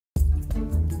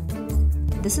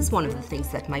This is one of the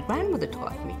things that my grandmother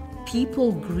taught me.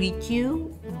 People greet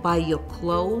you by your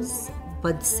clothes,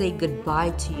 but say goodbye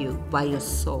to you by your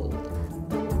soul.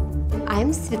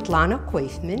 I'm Svetlana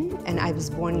Koifman, and I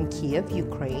was born in Kiev,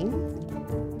 Ukraine.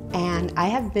 And I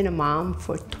have been a mom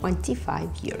for 25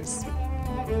 years.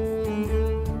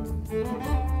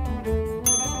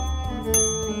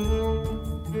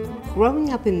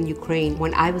 Growing up in Ukraine,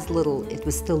 when I was little, it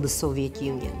was still the Soviet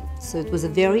Union. So it was a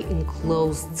very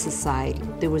enclosed society.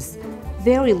 There was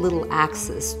very little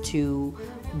access to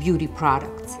beauty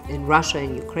products. In Russia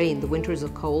and Ukraine, the winters are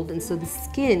cold, and so the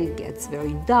skin gets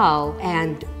very dull,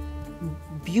 and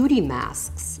beauty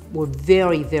masks were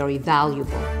very, very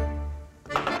valuable.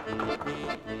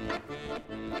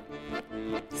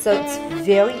 So it's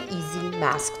very easy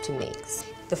mask to make.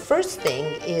 The first thing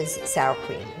is sour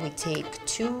cream. We take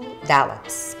 2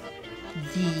 dollops.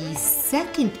 The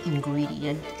second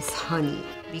ingredient is honey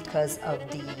because of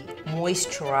the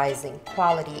moisturizing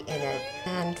quality in it.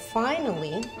 And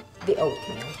finally, the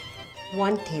oatmeal,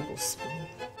 1 tablespoon.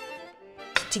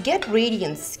 To get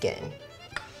radiant skin,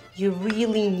 you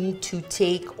really need to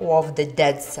take off the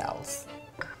dead cells.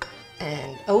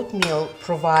 And oatmeal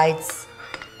provides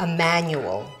a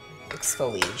manual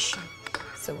exfoliation.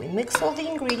 So we mix all the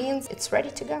ingredients, it's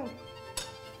ready to go.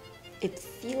 It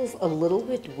feels a little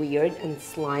bit weird and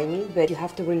slimy, but you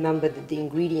have to remember that the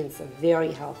ingredients are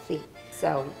very healthy.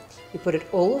 So you put it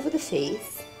all over the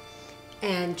face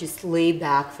and just lay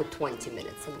back for 20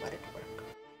 minutes and let it